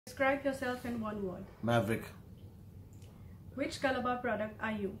Describe yourself in one word. Maverick. Which Colorbar product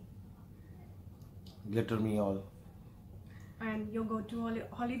are you? Glitter me all. And your go-to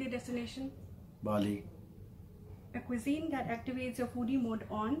holiday destination? Bali. A cuisine that activates your foodie mode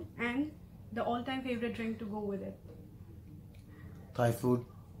on, and the all-time favorite drink to go with it. Thai food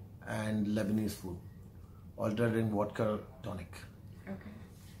and Lebanese food. Alternating vodka tonic. Okay.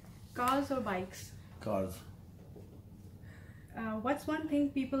 Cars or bikes? Cars. What's one thing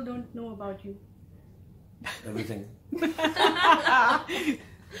people don't know about you? Everything.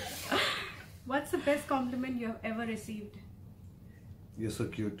 What's the best compliment you have ever received? You're so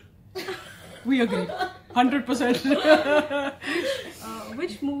cute. We agree. 100%.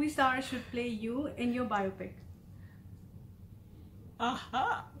 Which movie star should play you in your biopic?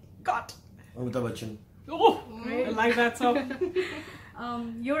 Aha. Got. Amitabh Bachchan. Oh, Right. I like that song.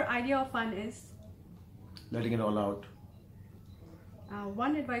 Your idea of fun is? Letting it all out.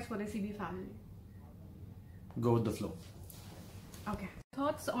 One advice for the CB family. Go with the flow. Okay.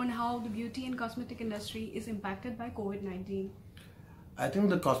 Thoughts on how the beauty and cosmetic industry is impacted by COVID-19? I think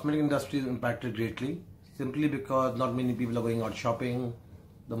the cosmetic industry is impacted greatly, simply because not many people are going out shopping.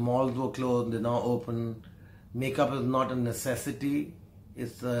 The malls were closed, they're now open. Makeup is not a necessity,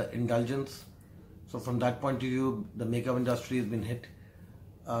 it's an indulgence. So from that point of view, the makeup industry has been hit.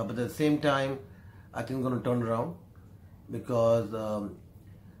 But at the same time, I think it's going to turn around, because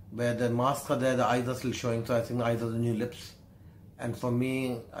where the masks are there, the eyes are still showing. So I think the eyes are the new lips. And for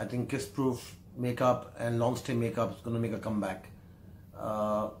me, I think kiss-proof makeup and long-stay makeup is going to make a comeback.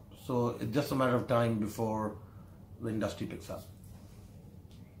 So it's just a matter of time before the industry picks up.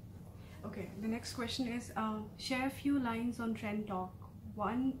 Okay, the next question is, share a few lines on Trend Talk.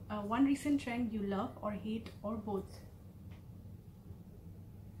 One recent trend you love or hate, or both.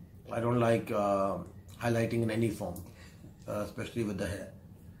 I don't like highlighting in any form, especially with the hair.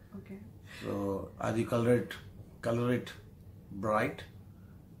 Okay. So either you color it bright,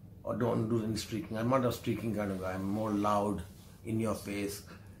 or don't do any streaking. I'm not a streaking kind of guy. I'm more loud, in your face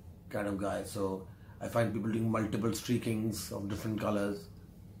kind of guy. So I find people doing multiple streakings of different colors.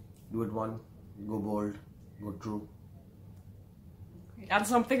 Do it one, go bold, go true. And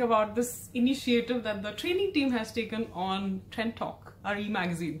something about this initiative that the training team has taken on Trend Talk, our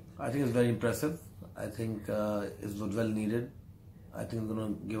e-magazine. I think it's very impressive. I think it's well needed. I think it's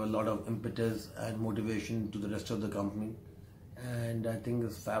going to give a lot of impetus and motivation to the rest of the company. And I think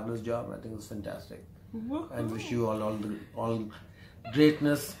it's a fabulous job. I think it's fantastic. And wish you all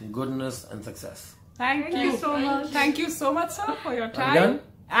greatness, goodness, and success. Thank you so much. Thank you so much, sir, for your time. Are we done?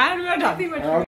 And we are done.